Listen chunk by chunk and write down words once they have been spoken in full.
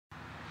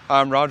Hi,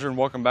 I'm Roger and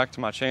welcome back to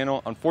my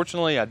channel.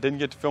 Unfortunately, I didn't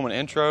get to film an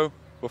intro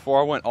before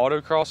I went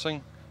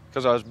autocrossing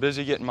because I was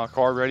busy getting my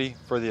car ready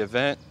for the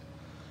event.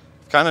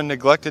 Kind of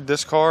neglected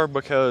this car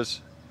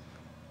because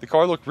the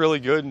car looked really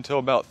good until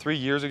about 3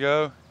 years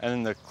ago, and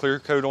then the clear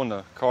coat on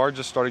the car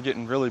just started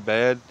getting really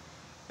bad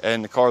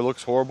and the car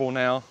looks horrible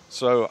now.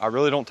 So I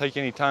really don't take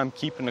any time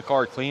keeping the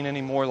car clean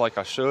anymore like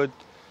I should.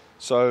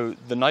 So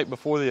the night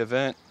before the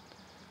event,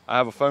 I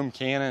have a foam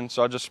cannon,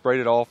 so I just sprayed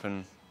it off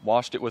and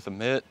washed it with a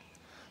mitt.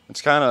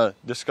 It's kind of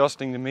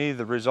disgusting to me,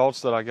 the results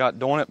that I got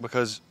doing it,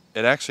 because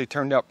it actually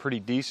turned out pretty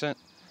decent,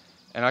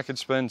 and I could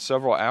spend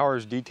several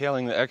hours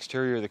detailing the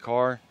exterior of the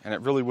car and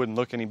it really wouldn't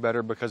look any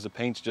better because the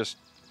paint's just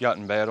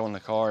gotten bad on the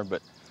car.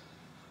 But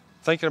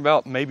thinking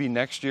about maybe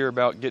next year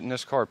about getting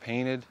this car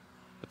painted,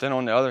 but then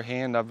on the other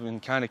hand, I've been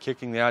kind of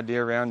kicking the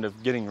idea around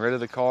of getting rid of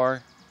the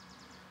car,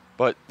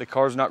 but the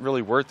car's not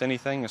really worth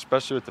anything,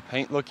 especially with the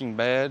paint looking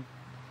bad.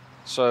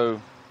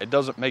 So it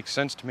doesn't make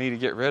sense to me to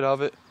get rid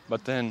of it,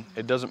 but then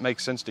it doesn't make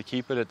sense to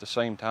keep it at the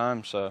same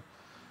time. So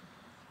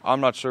I'm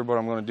not sure what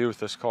I'm going to do with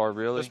this car,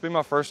 really. This will be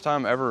my first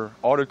time ever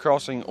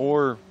autocrossing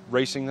or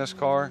racing this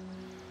car.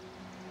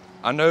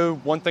 I know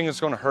one thing that's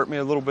going to hurt me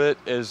a little bit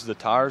is the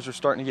tires are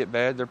starting to get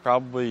bad. They're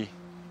probably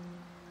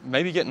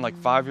maybe getting like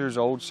 5 years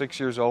old, 6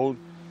 years old.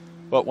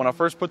 But when I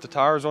first put the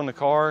tires on the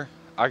car,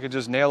 I could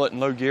just nail it in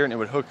low gear and it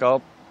would hook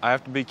up. I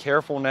have to be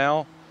careful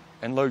now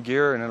in low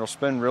gear and it'll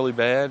spin really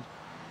bad.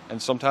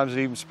 And sometimes it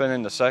even spin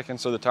into second,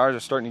 so the tires are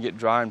starting to get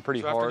dry and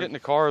pretty hard. After getting the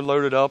car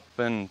loaded up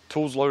and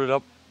tools loaded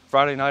up,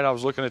 Friday night I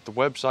was looking at the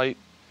website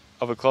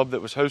of a club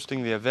that was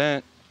hosting the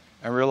event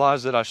and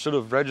realized that I should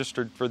have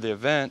registered for the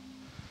event,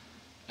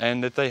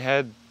 and that they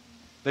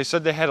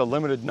said they had a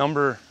limited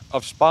number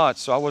of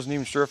spots, so I wasn't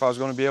even sure if I was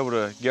going to be able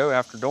to go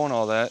after doing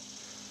all that.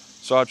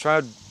 So I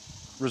tried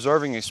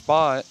reserving a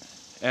spot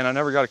and I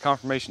never got a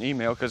confirmation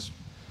email because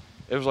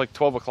it was like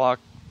 12 o'clock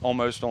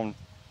almost on,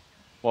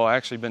 well,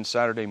 actually been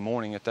Saturday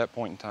morning at that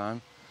point in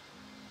time.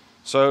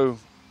 So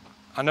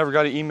I never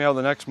got an email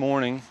the next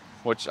morning,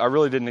 which I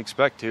really didn't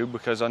expect to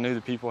because I knew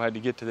the people had to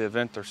get to the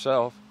event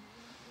themselves.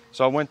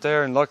 So I went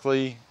there and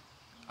luckily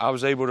I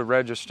was able to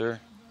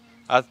register.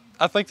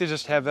 I think they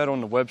just have that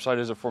on the website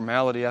as a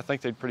formality. I think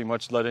they'd pretty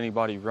much let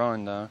anybody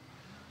run though.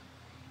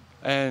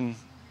 And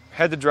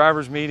had the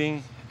drivers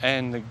meeting,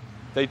 and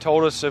they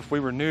told us if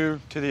we were new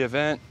to the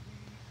event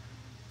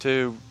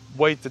to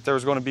wait, that there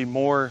was going to be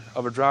more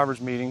of a driver's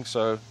meeting.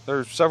 So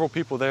there's several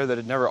people there that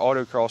had never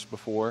autocrossed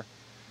before,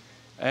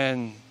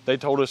 and they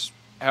told us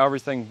how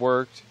everything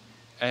worked,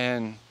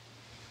 and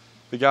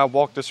the guy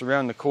walked us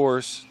around the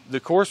course. The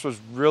course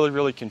was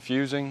really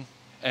confusing,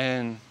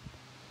 and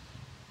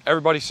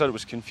everybody said it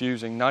was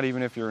confusing, not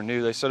even if you were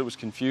new. They said it was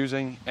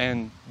confusing,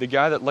 and the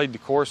guy that laid the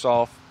course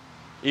off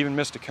even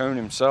missed a cone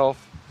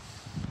himself.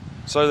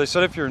 So they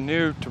said if you're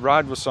new to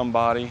ride with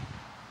somebody,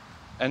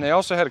 and they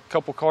also had a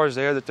couple cars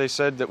there that they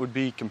said that would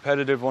be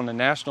competitive on the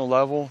national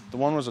level. The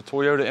one was a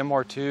Toyota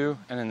MR2,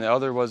 and then the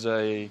other was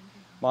a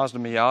Mazda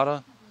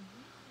Miata.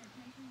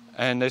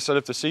 And they said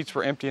if the seats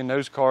were empty in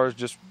those cars,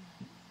 just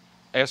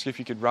ask if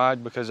you could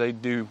ride, because they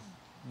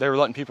were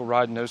letting people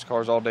ride in those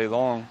cars all day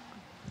long.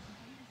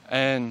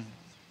 And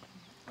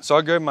so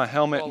I grabbed my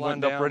helmet and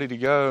lined up ready to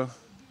go.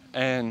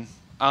 And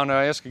I don't know,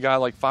 I asked a guy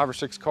like 5 or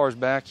 6 cars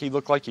back. He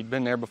looked like he'd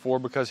been there before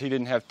because he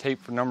didn't have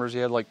tape for numbers. He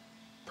had like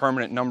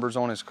permanent numbers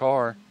on his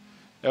car.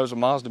 That was a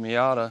Mazda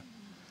Miata.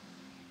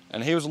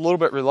 And he was a little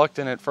bit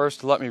reluctant at first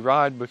to let me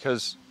ride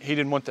because he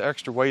didn't want the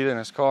extra weight in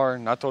his car.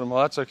 And I told him,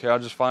 well, that's okay, I'll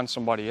just find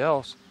somebody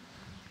else.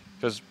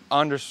 Because I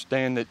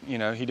understand that, you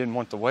know, he didn't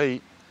want the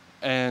weight.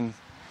 And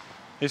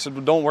he said,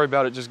 well, don't worry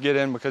about it, just get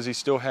in, because he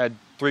still had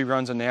 3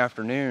 runs in the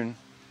afternoon.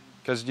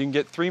 Because you can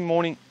get 3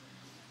 morning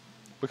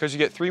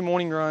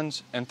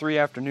runs and 3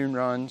 afternoon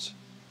runs,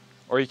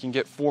 or you can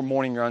get 4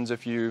 morning runs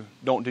if you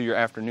don't do your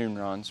afternoon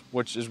runs,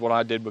 which is what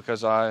I did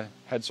because I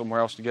had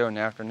somewhere else to go in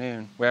the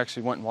afternoon. We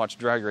actually went and watched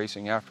drag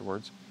racing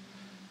afterwards.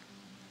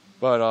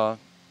 But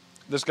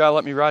this guy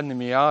let me ride in the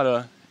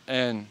Miata,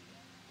 and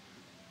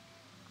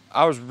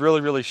I was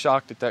really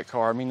shocked at that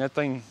car. I mean, that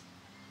thing,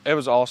 it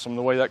was awesome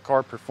the way that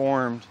car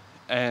performed,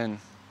 and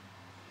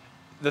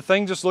the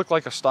thing just looked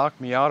like a stock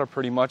Miata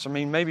pretty much. I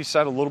mean, maybe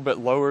sat a little bit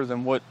lower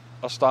than what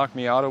a stock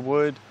Miata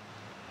would,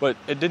 but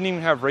it didn't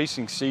even have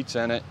racing seats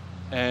in it.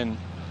 And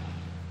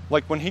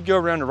like when he'd go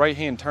around the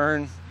right-hand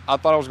turn, I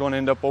thought I was going to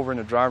end up over in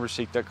the driver's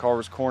seat. That car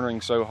was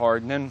cornering so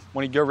hard. And then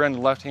when he'd go around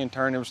the left-hand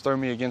turn, it was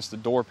throwing me against the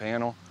door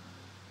panel.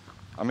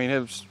 I mean,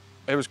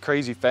 it was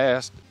crazy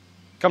fast.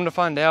 Come to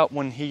find out,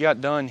 when he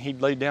got done, he'd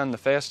laid down the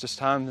fastest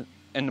time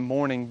in the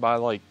morning by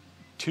like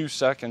 2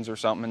 seconds or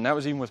something, and that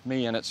was even with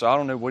me in it. So I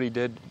don't know what he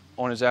did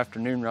on his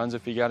afternoon runs,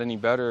 if he got any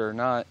better or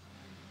not.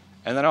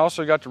 And then I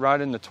also got to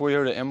ride in the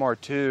Toyota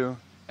MR2,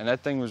 and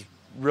that thing was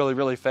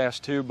really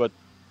fast too. But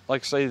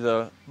like I say,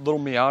 the little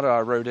Miata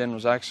I rode in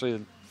was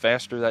actually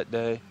faster that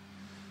day.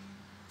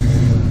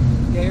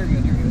 Yeah, you're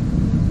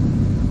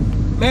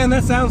good. Man,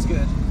 that sounds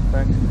good.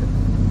 Thanks.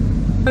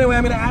 Anyway,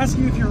 I'm going to ask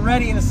you if you're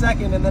ready in a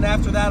second, and then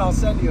after that I'll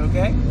send you,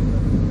 okay?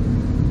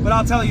 But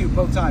I'll tell you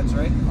both times,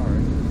 right? All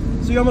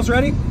right. So So you almost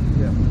ready?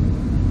 Yeah.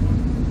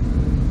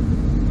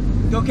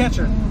 Go catch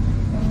her.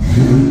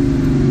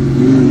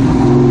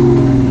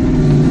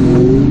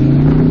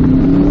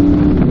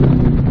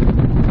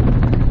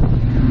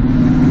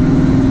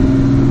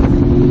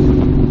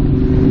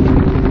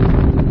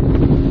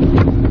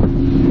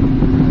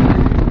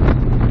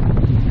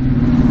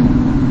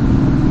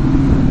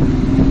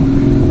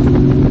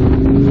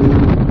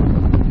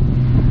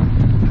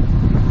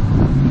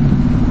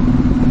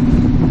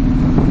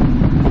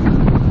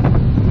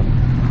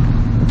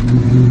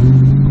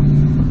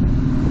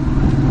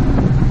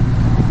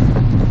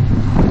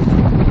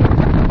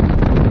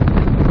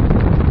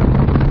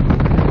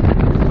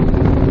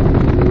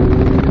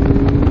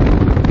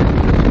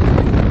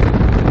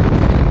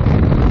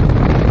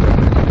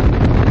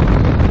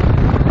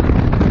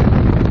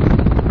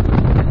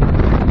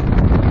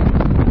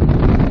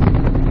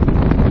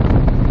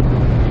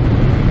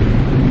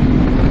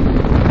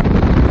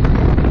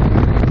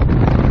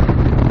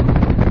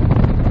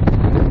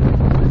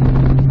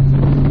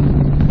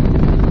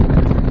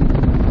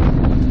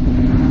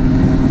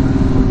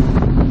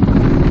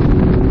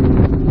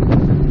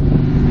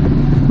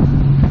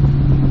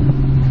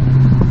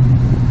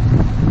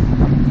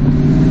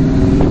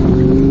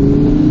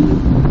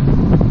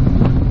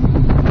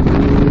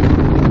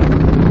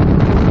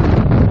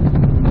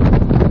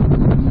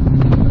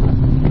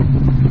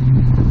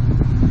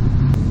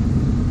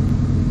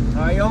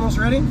 Almost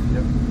ready?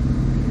 Yep.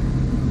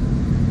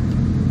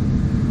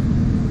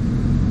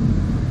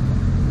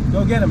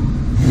 Go get him.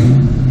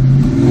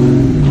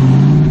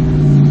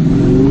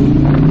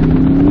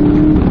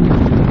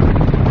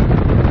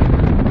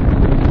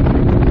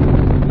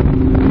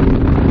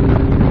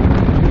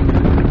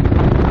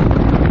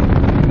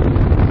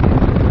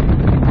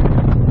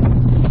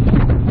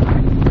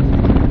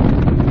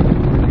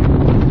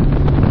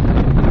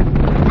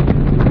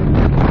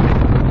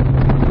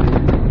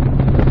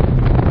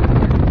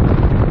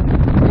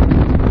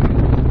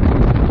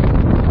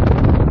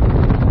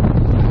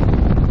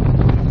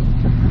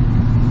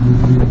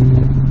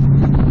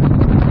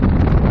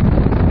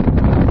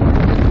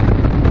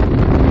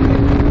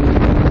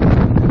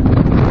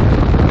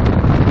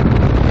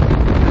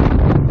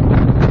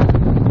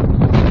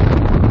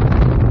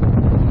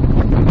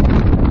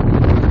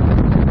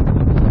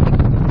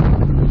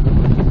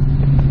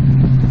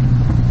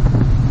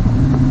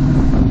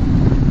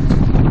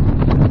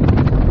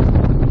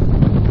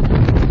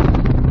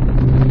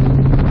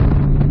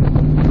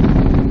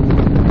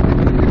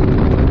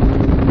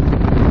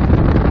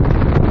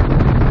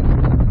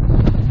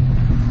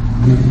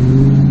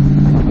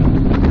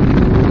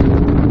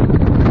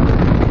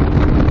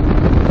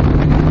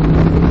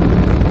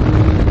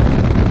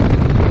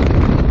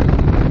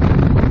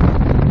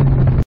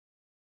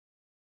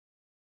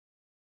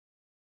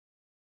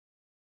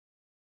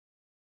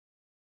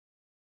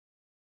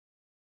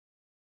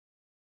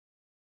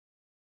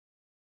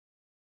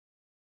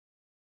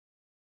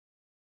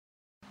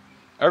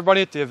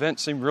 Everybody at the event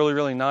seemed really,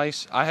 really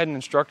nice. I had an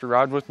instructor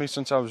ride with me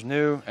since I was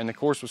new, and the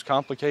course was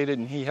complicated,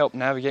 and he helped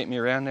navigate me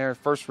around there.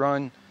 First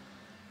run,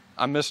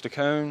 I missed a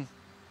cone,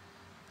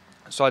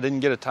 so I didn't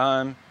get a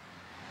time.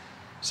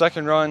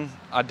 Second run,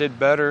 I did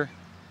better.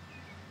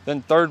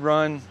 Then third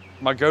run,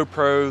 my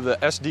GoPro, the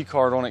SD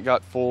card on it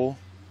got full,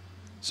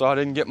 so I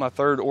didn't get my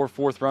third or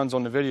fourth runs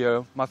on the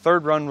video. My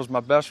third run was my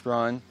best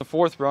run. The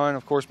fourth run,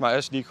 of course, my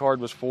SD card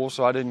was full,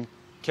 so I didn't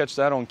catch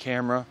that on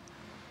camera.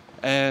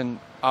 And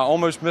I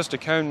almost missed a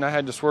cone, and I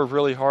had to swerve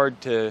really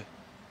hard to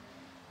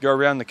go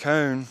around the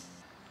cone.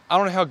 I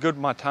don't know how good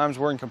my times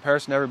were in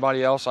comparison to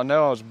everybody else. I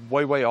know I was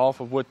way, way off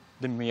of what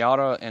the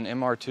Miata and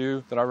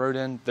MR2 that I rode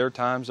in, their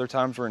times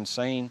were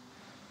insane.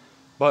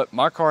 But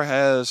my car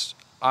has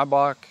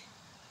Eibach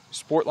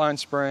Sportline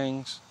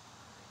springs.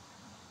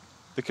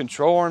 The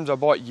control arms I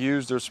bought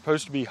used, they're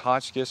supposed to be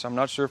Hotchkiss. I'm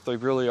not sure if they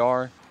really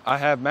are. I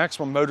have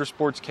Maximum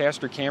Motorsports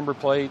caster camber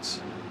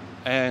plates,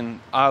 and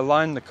I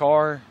aligned the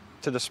car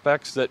to the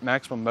specs that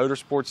Maximum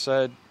Motorsports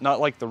said, not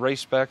like the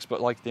race specs,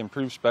 but like the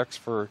improved specs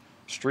for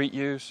street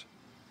use.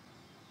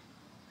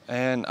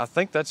 And I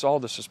think that's all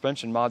the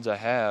suspension mods I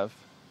have.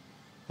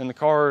 And the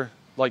car,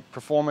 like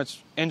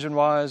performance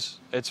engine-wise,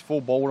 it's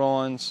full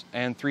bolt-ons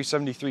and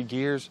 373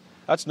 gears.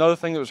 That's another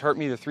thing that was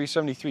hurting me, the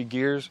 373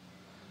 gears,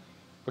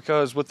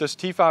 because with this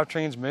T5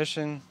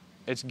 transmission,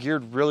 it's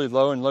geared really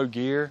low in low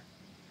gear.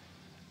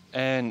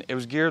 And it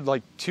was geared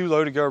like too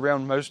low to go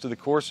around most of the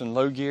course in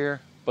low gear,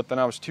 but then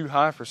I was too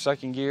high for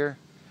second gear.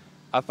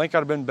 I think I'd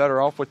have been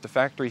better off with the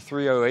factory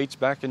 308s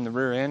back in the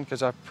rear end,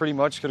 because I pretty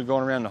much could have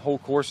gone around the whole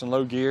course in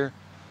low gear.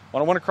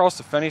 When I went across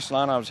the finish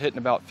line, I was hitting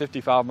about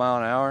 55 miles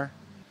an hour.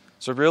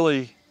 So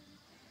really,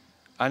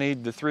 I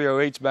need the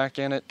 308s back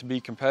in it to be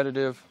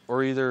competitive,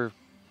 or either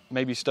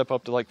maybe step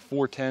up to like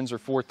 410s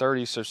or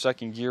 430s, so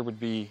second gear would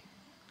be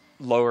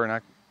lower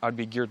and I'd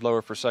be geared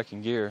lower for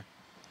second gear.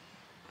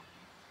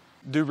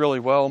 Do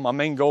really well. My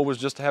main goal was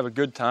just to have a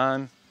good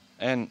time,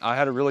 and I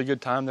had a really good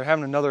time. They're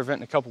having another event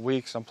in a couple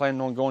weeks. I'm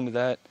planning on going to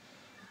that.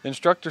 The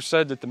instructor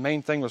said that the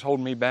main thing was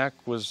holding me back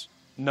was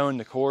knowing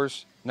the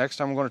course. Next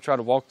time I'm going to try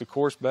to walk the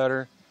course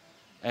better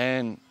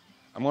and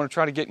I'm going to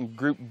try to get in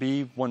Group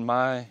B when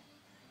my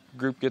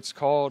group gets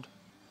called.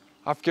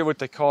 I forget what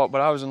they call it,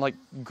 but I was in like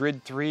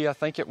Grid 3, I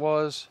think it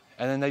was,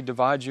 and then they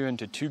divide you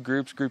into 2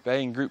 groups, Group A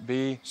and Group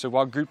B. So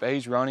while Group A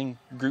is running,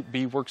 Group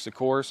B works the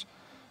course.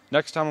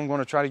 Next time I'm going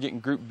to try to get in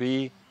Group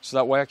B so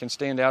that way I can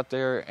stand out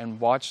there and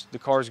watch the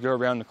cars go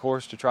around the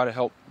course to try to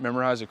help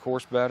memorize the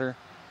course better.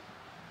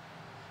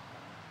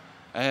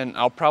 And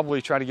I'll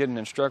probably try to get an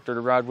instructor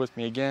to ride with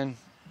me again,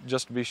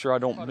 just to be sure I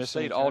don't miss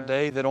it all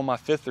day. That on my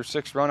 5th or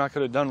 6th run I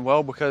could have done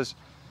well, because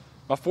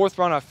my 4th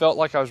run I felt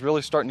like I was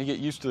really starting to get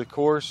used to the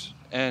course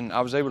and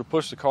I was able to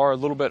push the car a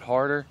little bit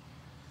harder.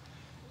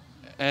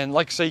 And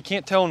like I say, you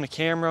can't tell on the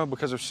camera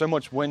because there's so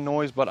much wind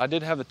noise, but I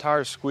did have the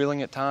tires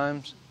squealing at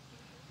times.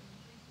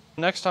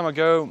 Next time I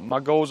go,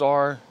 my goals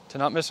are to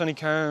not miss any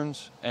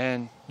cones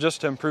and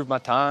just to improve my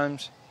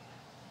times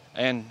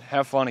and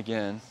have fun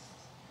again.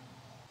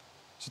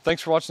 So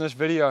thanks for watching this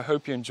video. I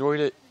hope you enjoyed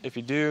it. If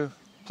you do,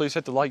 please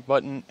hit the like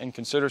button and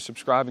consider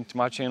subscribing to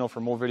my channel for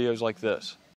more videos like this.